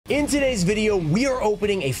In today's video, we are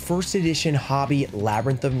opening a first edition hobby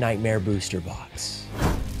Labyrinth of Nightmare booster box.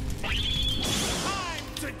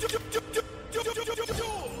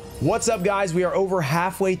 What's up, guys? We are over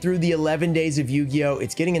halfway through the 11 days of Yu-Gi-Oh!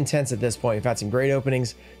 It's getting intense at this point. We've had some great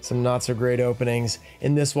openings, some not so great openings.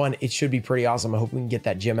 In this one, it should be pretty awesome. I hope we can get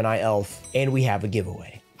that Gemini Elf, and we have a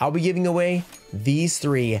giveaway. I'll be giving away these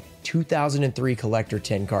three 2003 collector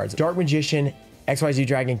 10 cards: Dark Magician, XYZ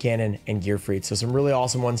Dragon Cannon, and Gear Freed. So some really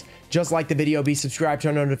awesome ones. Just like the video, be subscribed,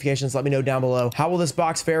 turn on notifications, let me know down below how will this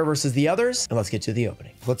box fare versus the others, and let's get to the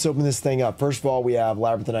opening. Let's open this thing up. First of all, we have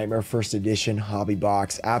Labyrinth of Nightmare first edition hobby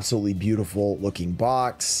box. Absolutely beautiful looking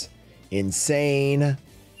box. Insane.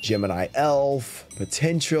 Gemini Elf.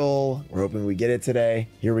 Potential. We're hoping we get it today.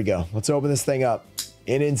 Here we go. Let's open this thing up.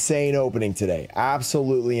 An insane opening today.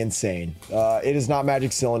 Absolutely insane. It is not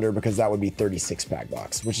Magic Cylinder because that would be 36 pack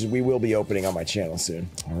box, which is we will be opening on my channel soon.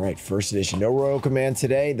 All right, first edition. No Royal Command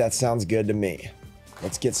today. That sounds good to me.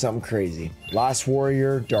 Let's get something crazy. Last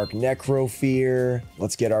Warrior, Dark Necrofear.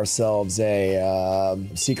 Let's get ourselves a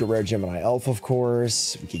Secret Rare Gemini Elf, of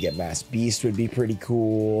course. We could get Mass Beast, would be pretty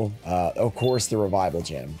cool. Of course, the Revival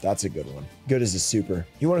Gem. That's a good one. Good as a super.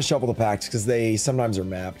 You want to shuffle the packs because they sometimes are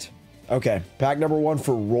mapped. Okay, pack number one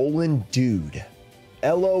for Roland Dude.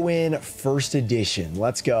 LON first edition.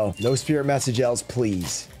 Let's go. No Spirit Message L's,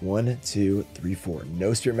 please. 1, 2, 3, 4.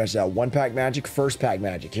 No Spirit Message L. One pack magic, first pack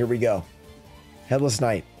magic. Here we go. Headless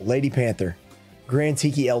Knight, Lady Panther, Grand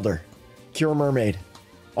Tiki Elder, Kira Mermaid,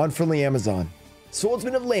 Unfriendly Amazon,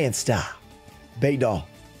 Swordsman of Landstar, Bay Doll,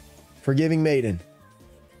 Forgiving Maiden.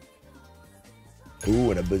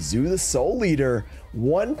 Ooh, and a Bazoo the Soul Eater.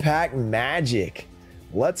 One pack magic.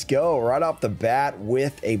 Let's go right off the bat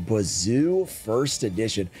with a Bazoo first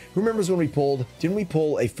edition. Who remembers when we pulled, didn't we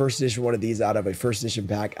pull a first edition one of these out of a first edition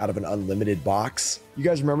pack out of an unlimited box? You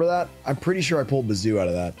guys remember that? I'm pretty sure I pulled Bazoo out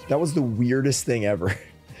of that. That was the weirdest thing ever.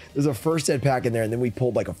 There's a first ed pack in there and then we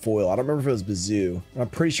pulled like a foil. I don't remember if it was Bazoo. I'm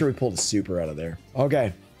pretty sure we pulled a super out of there.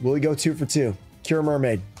 Okay, will we go 2 for 2? Kira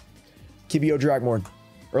Mermaid, Kibio Dragmorn,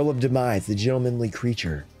 Earl of Demise, the Gentlemanly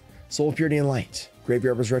Creature, Soul of Purity and Light,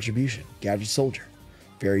 Graveyarder's Retribution, Gadget Soldier,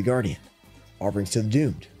 Fairy Guardian, Offerings to the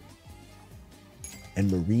Doomed,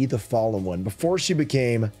 and Marie the Fallen One before she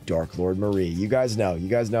became Dark Lord Marie. You guys know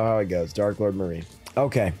how it goes. Dark Lord Marie.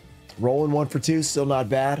 Okay, rolling 1 for 2, still not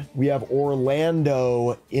bad. We have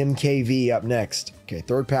Orlando MKV up next. Okay,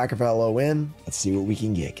 third pack of LON. Let's see what we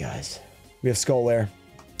can get, guys. We have Skull Air,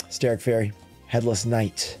 Steric Fairy, Headless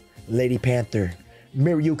Knight, Lady Panther,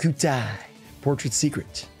 Mario Kutai, Portrait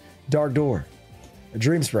Secret, Dark Door, a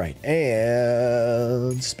Dream Sprite,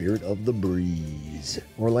 and Spirit of the Breeze.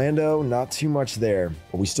 Orlando, not too much there,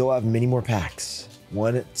 but we still have many more packs.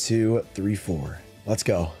 1, 2, 3, 4. Let's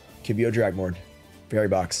go. Kibio Dragmorn, Fairy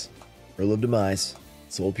Box, Earl of Demise,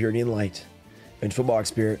 Soul of Purity and Light, Vengeful Box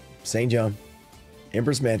Spirit, St. John,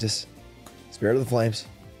 Empress Mantis, Spirit of the Flames.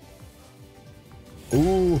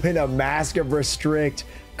 Ooh, and a Mask of Restrict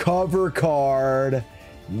cover card.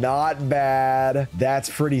 Not bad. That's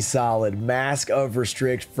pretty solid. Mask of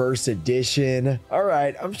Restrict first edition. All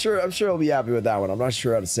right, I'm sure he'll be happy with that one. I'm not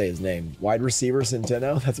sure how to say his name. Wide receiver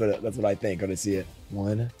Centeno. That's what I think when I see it.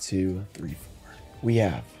 1, 2, 3, 4. We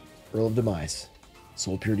have Earl of Demise,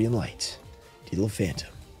 Soul Purity and Light, Deedle of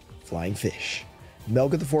Phantom, Flying Fish,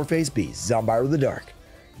 Melga the Four-Faced Beast, Zombire of the Dark,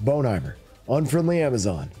 Boneheimer, Unfriendly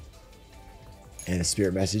Amazon, and a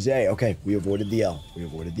Spirit Message A. Okay, we avoided the L. We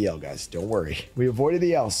avoided the L, guys. Don't worry. We avoided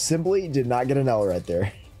the L. Simply did not get an L right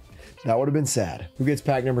there. That would have been sad. Who gets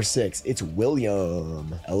pack number 6? It's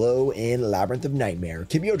William. Hello in Labyrinth of Nightmare.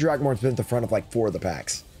 Kibio Dragmorn's been at the front of like 4 of the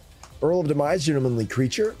packs. Earl of Demise, Gentlemanly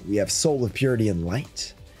Creature. We have Soul of Purity and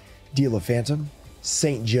Light, Deal of Phantom,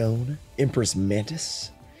 St. Joan, Empress Mantis,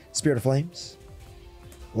 Spirit of Flames,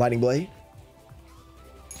 Lightning Blade,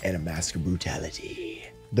 and a Mask of Brutality.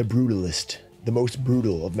 The Brutalist. The most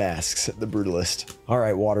brutal of masks, the Brutalist. All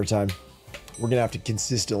right, water time. We're gonna have to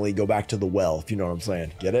consistently go back to the well, if you know what I'm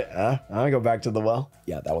saying. Get it? Huh? Go back to the well?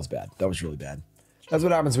 Yeah, that was bad. That was really bad. That's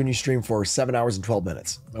what happens when you stream for 7 hours and 12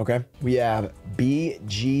 minutes, okay? We have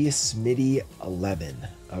BG Smitty 11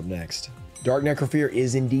 up next. Dark Necrofear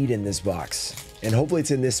is indeed in this box, and hopefully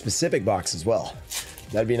it's in this specific box as well.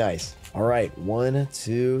 That'd be nice. All right, 1,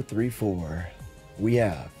 2, 3, 4. We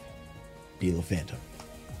have Deal of Phantom,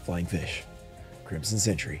 Flying Fish, Crimson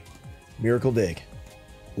Sentry, Miracle Dig,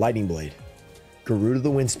 Lightning Blade, Garuda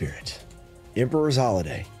the Wind Spirit, Emperor's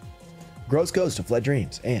Holiday, Gross Ghost of Fled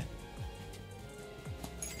Dreams, and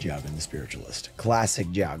Jowgen the Spiritualist. Classic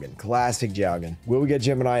Jowgen. Classic Jowgen. Will we get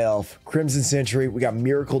Gemini Elf? Crimson Sentry. We got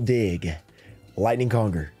Miracle Dig, Lightning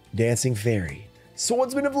Conger, Dancing Fairy,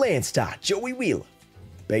 Swordsman of Landstar, Joey Wheeler,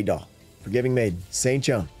 Bait Doll. Forgiving Maiden. Saint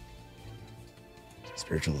Joan.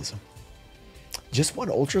 Spiritualism. Just one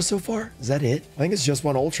Ultra so far? Is that it? I think it's just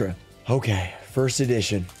one Ultra. Okay, first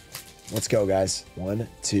edition. Let's go, guys. 1,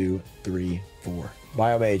 2, 3, 4.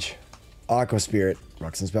 Biomage. Aqua Spirit.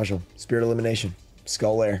 Ruxin Special. Spirit Elimination.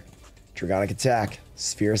 Skull Air. Dragonic Attack.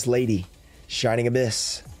 Spherus Lady. Shining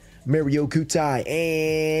Abyss. Mario Kutai.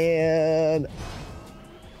 And...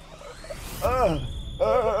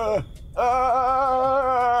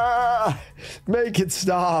 make it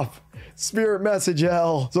stop. Spirit Message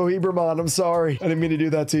L. So Hebermon, I'm sorry. I didn't mean to do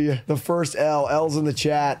that to you. The first L. L's in the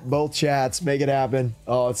chat. Both chats. Make it happen.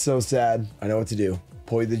 Oh, it's so sad. I know what to do.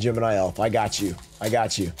 Pull you the Gemini Elf. I got you. I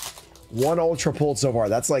got you. One Ultra pulled so far.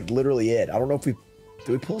 That's like literally it. I don't know if we...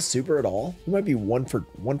 do we pull Super at all? We might be one for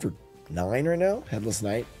 9 right now. Headless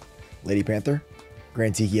Knight. Lady Panther.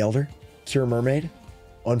 Grand Tiki Elder. Cure Mermaid.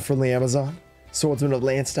 Unfriendly Amazon. Swordsman of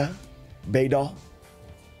Landstyle. Bay Doll.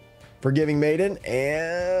 Forgiving Maiden.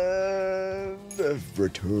 And...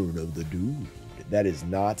 Return of the Dude. That is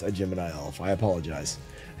not a Gemini Elf. I apologize.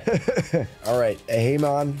 All right.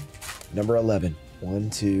 Ahemon. Number 11. 1,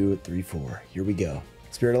 2, 3, 4. Here we go.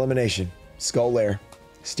 Spirit Elimination. Skull Lair.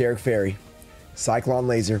 Steric Fairy. Cyclone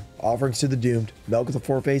Laser. Offerings to the Doomed. Milk of the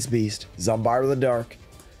Four-Faced Beast. Zombire of the Dark.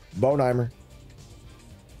 Boneheimer.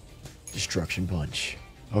 Destruction Punch.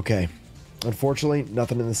 Okay. Unfortunately,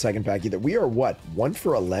 nothing in the second pack either. We are what? 1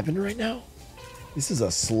 for 11 right now? This is a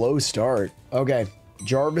slow start. Okay.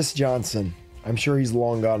 Jarvis Johnson. I'm sure he's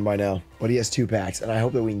long gone by now, but he has 2 packs, and I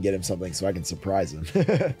hope that we can get him something so I can surprise him.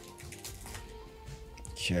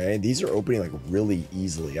 Okay, these are opening like really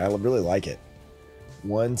easily. I really like it.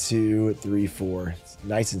 1, 2, 3, 4. It's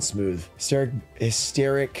nice and smooth.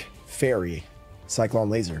 Hysteric Fairy. Cyclone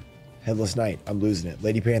Laser. Headless Knight. I'm losing it.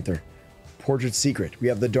 Lady Panther. Portrait Secret. We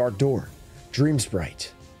have the Dark Door. Dream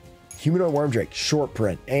Sprite. Humanoid Wormdrake. Short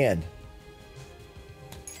Print. And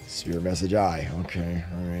Spirit Message Eye. Okay,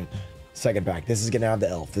 all right. Second pack. This is going to have the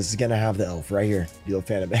elf. This is going to have the elf right here. Deal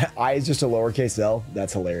Phantom. I is just a lowercase L.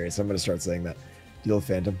 That's hilarious. I'm going to start saying that. Deal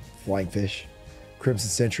Phantom. Flying Fish. Crimson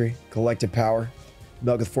Sentry. Collective Power.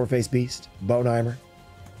 Milk of the Four-Faced Beast. Boneheimer.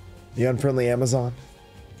 The Unfriendly Amazon.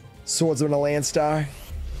 Swordsman of Landstar.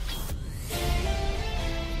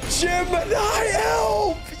 Gemini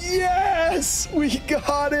Elf! Yes! We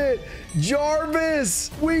got it!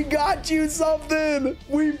 Jarvis! We got you something!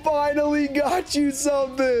 We finally got you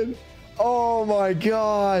something! Oh my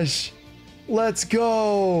gosh! Let's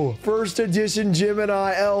go! First edition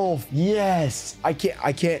Gemini Elf. Yes! I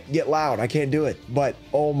can't get loud. I can't do it. But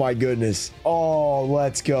oh my goodness. Oh,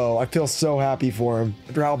 let's go. I feel so happy for him.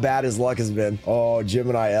 After how bad his luck has been. Oh,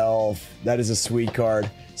 Gemini Elf. That is a sweet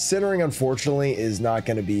card. Centering, unfortunately, is not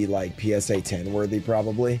going to be like PSA 10 worthy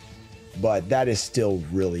probably. But that is still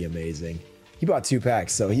really amazing. He bought 2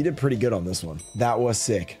 packs, so he did pretty good on this one. That was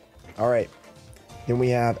sick. All right. Then we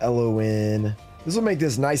have LON. This will make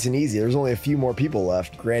this nice and easy. There's only a few more people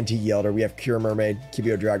left. Grand Tiki Elder. We have Cure Mermaid,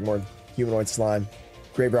 Kibio Dragmord, Humanoid Slime,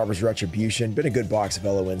 Grave Robber's Retribution. Been a good box of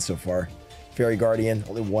LON so far. Fairy Guardian.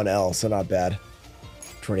 Only 1 L, so not bad.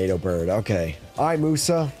 Tornado Bird. Okay. I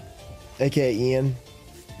Musa, aka Ian.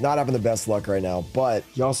 Not having the best luck right now, but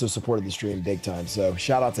he also supported the stream big time, so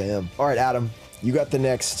shout out to him. All right, Adam, you got the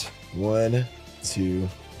next 1, 2,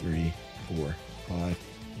 3, 4, 5,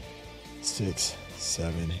 6,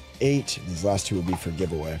 7, 8. These last 2 will be for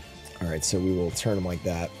giveaway. All right, so we will turn them like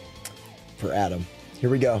that for Adam. Here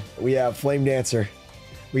we go. We have Flame Dancer.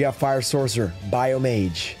 We got Fire Sorcerer,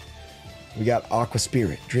 Biomage. We got Aqua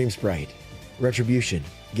Spirit, Dream Sprite, Retribution,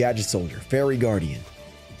 Gadget Soldier, Fairy Guardian.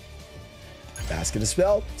 Basket of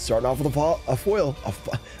Spell, starting off with a foil.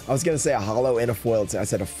 I was going to say a hollow and a foil. I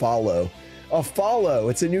said a follow. A follow.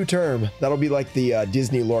 It's a new term. That'll be like the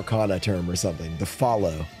Disney Lorcana term or something. The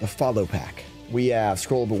follow. The follow pack. We have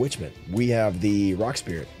Scroll of Bewitchment. We have the Rock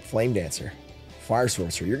Spirit, Flame Dancer, Fire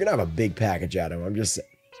Sorcerer. You're going to have a big package, Adam. I'm just...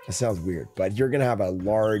 That sounds weird. But you're going to have a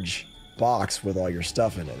large box with all your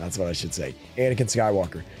stuff in it. That's what I should say. Anakin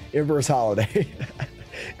Skywalker. Emperor's Holiday.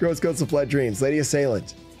 Gross Ghosts of Fled Dreams. Lady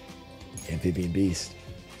Assailant. Amphibian Beast.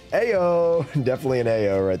 Ayo! Definitely an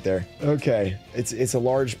Ayo right there. Okay. It's a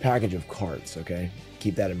large package of cards, okay?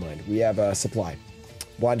 Keep that in mind. We have Supply.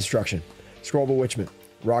 Blind Destruction. Scroll of Bewitchment.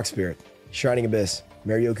 Rock Spirit. Shining Abyss.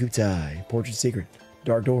 Mario Kutai. Portrait Secret.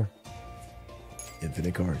 Dark Door.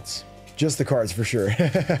 Infinite cards. Just the cards for sure.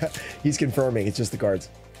 He's confirming it's just the cards.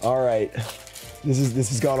 All right. This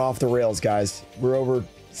has gone off the rails, guys. We're over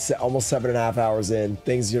almost 7.5 hours in.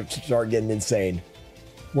 Things start getting insane.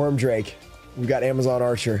 Wormdrake. We've got Amazon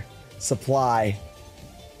Archer. Supply.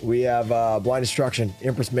 We have Blind Destruction.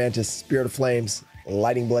 Empress Mantis. Spirit of Flames.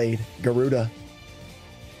 Lightning Blade. Garuda.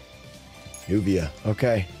 Nubia.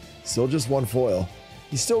 Okay. Still just one foil.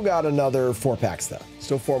 He's still got another 4 packs, though.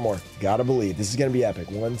 Still 4 more. Gotta believe. This is going to be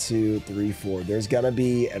epic. 1, 2, 3, 4. There's going to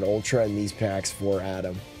be an ultra in these packs for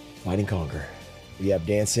Adam. Fighting Conquer. We have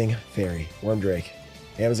Dancing Fairy. Wormdrake.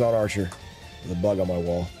 Amazon Archer. There's a bug on my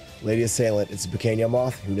wall. Lady Assailant. It's a Bacania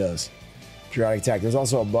Moth. Who knows? Drowning Attack. There's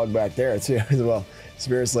also a bug back there, too, as well.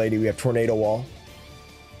 Spirits Lady. We have Tornado Wall.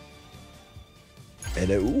 And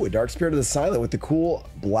a Dark Spirit of the Silent with the cool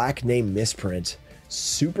black name misprint.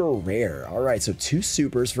 Super rare. All right, so 2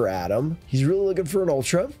 supers for Adam. He's really looking for an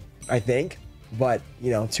ultra, I think. But,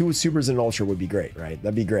 you know, 2 supers and an ultra would be great, right?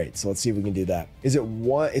 That'd be great. So let's see if we can do that. Is it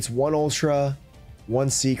one? It's 1 ultra, 1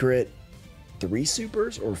 secret, 3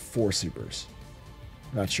 supers, or 4 supers?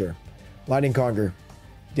 Not sure. Lightning Conquer,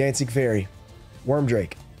 Dancing Fairy,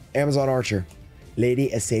 Wormdrake, Amazon Archer,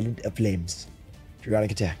 Lady Assailant of Flames,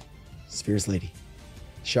 Dragonic Attack, Sphere's Lady,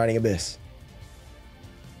 Shining Abyss,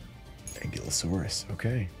 and Gillosaurus.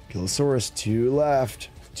 Okay. Gillosaurus, 2 left.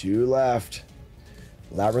 2 left.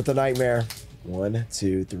 Labyrinth of Nightmare. 1,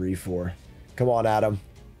 2, 3, 4. Come on, Adam.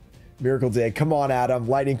 Miracle Dig. Come on, Adam.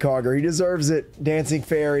 Lightning Conquer. He deserves it. Dancing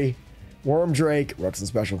Fairy. Wormdrake. Ruxin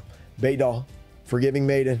Special. Bait Doll. Forgiving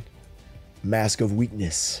Maiden. Mask of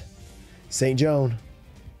Weakness. St. Joan.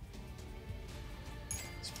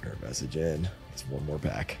 Spirit Message in. It's 1 more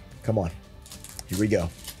pack. Come on. Here we go.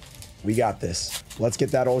 We got this. Let's get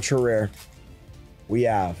that ultra rare. We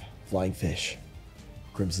have Flying Fish.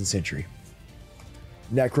 Crimson Sentry.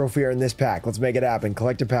 Necrofear in this pack. Let's make it happen.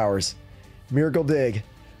 Collective Powers. Miracle Dig.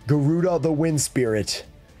 Garuda the Wind Spirit.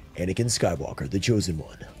 Anakin Skywalker, the Chosen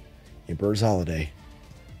One. Emperor's Holiday.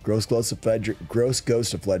 Gross Ghost of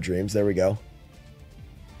Fled Dreams. There we go.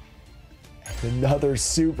 Another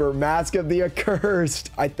super. Mask of the Accursed.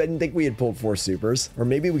 I didn't think we had pulled 4 supers. Or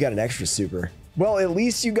maybe we got an extra super. Well, at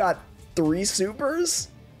least you got 3 supers?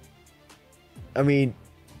 I mean,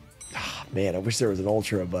 man, I wish there was an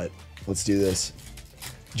ultra, but let's do this.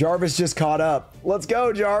 Jarvis just caught up. Let's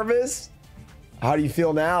go, Jarvis. How do you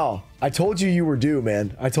feel now? I told you you were due,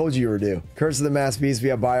 man. I told you were due. Curse of the Mass Beast. We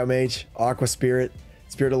have Biomage, Aqua Spirit,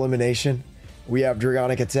 Spirit Elimination. We have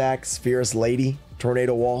Dragonic Attack, Sphere's Lady,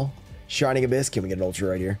 Tornado Wall, Shining Abyss. Can we get an ultra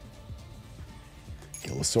right here?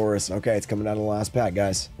 Gillosaurus. Okay, it's coming down to the last pack,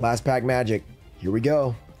 guys. Last pack magic. Here we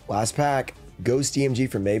go. Last pack. Ghost DMG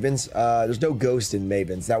from Mavens. There's no ghost in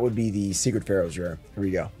Mavens. That would be the Secret Pharaoh's rare. Here we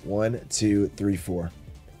go. 1, 2, 3, 4.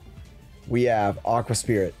 We have Aqua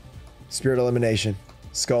Spirit, Spirit Elimination,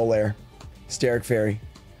 Skull Lair, Steric Fairy,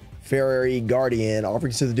 Fairy Guardian,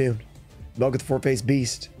 Offerings to the Dune, Milk of the Four-Faced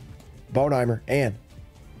Beast, Boneheimer, and...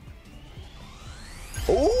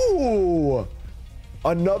 Ooh!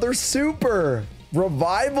 Another super!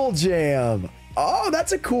 Revival Jam! Oh,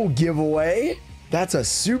 that's a cool giveaway. That's a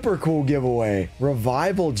super cool giveaway.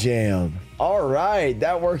 Revival Jam. All right,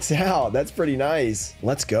 that works out. That's pretty nice.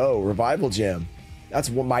 Let's go. Revival Jam. That's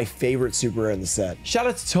one of my favorite super rare in the set. Shout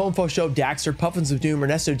out to Tomfo Show, Daxter, Puffins of Doom,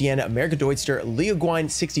 Ernesto Diana, America Deutster, Leo Gwine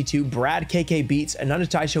 62, Brad KK Beats, Ananda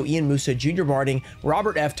Taisho, Ian Musa, Junior Barding,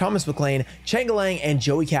 Robert F, Thomas McLean, Changalang, and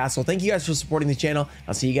Joey Castle. Thank you guys for supporting the channel.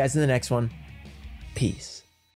 I'll see you guys in the next one. Peace.